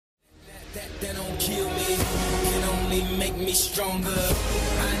That don't kill me, can only make me stronger.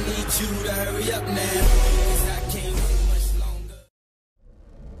 I need you to hurry up now, 'cause I can't wait much longer.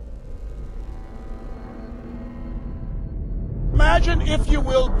 Imagine, if you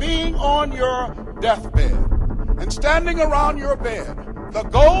will, being on your deathbed and standing around your bed, the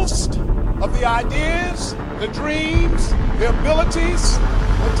ghost of the ideas, the dreams, the abilities,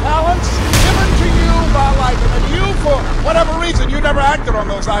 the talents given to you by life, and that you, for whatever reason, you never acted on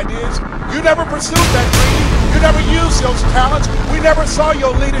those ideas. You never pursued that dream. You never used those talents. We never saw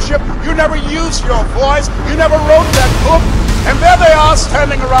your leadership. You never used your voice. You never wrote that book. And there they are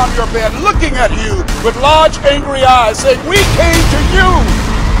standing around your bed, looking at you with large, angry eyes, saying, "We came to you,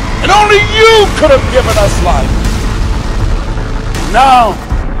 and only you could have given us life. Now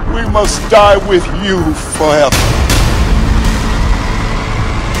we must die with you forever."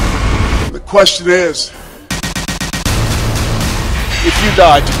 The question is, if you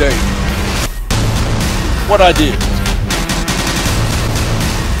died today, what ideas?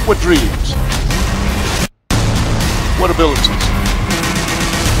 What dreams? What abilities?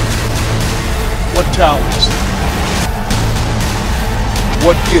 What talents?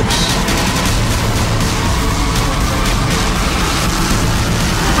 What gifts?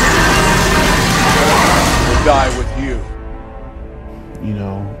 Will die with you. You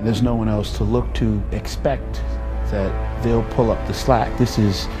know, there's no one else to look to. Expect that they'll pull up the slack. This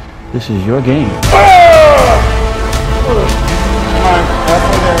is your game.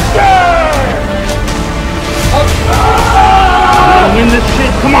 Win this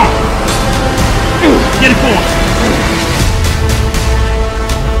shit, come on! Get it going!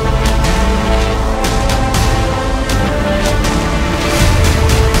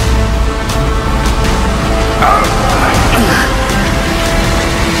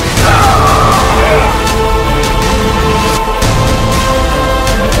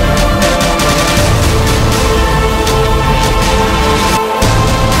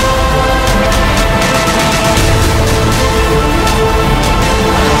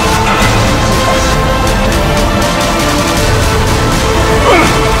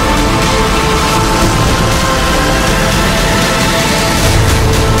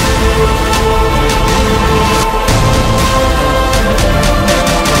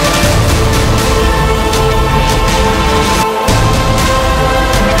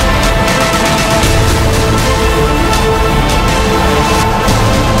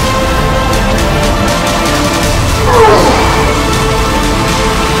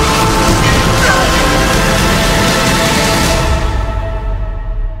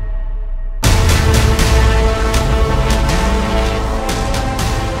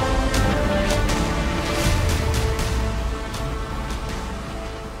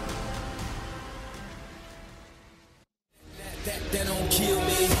 That don't kill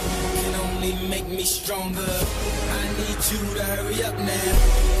me, can only make me stronger. I need you to hurry up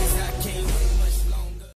now.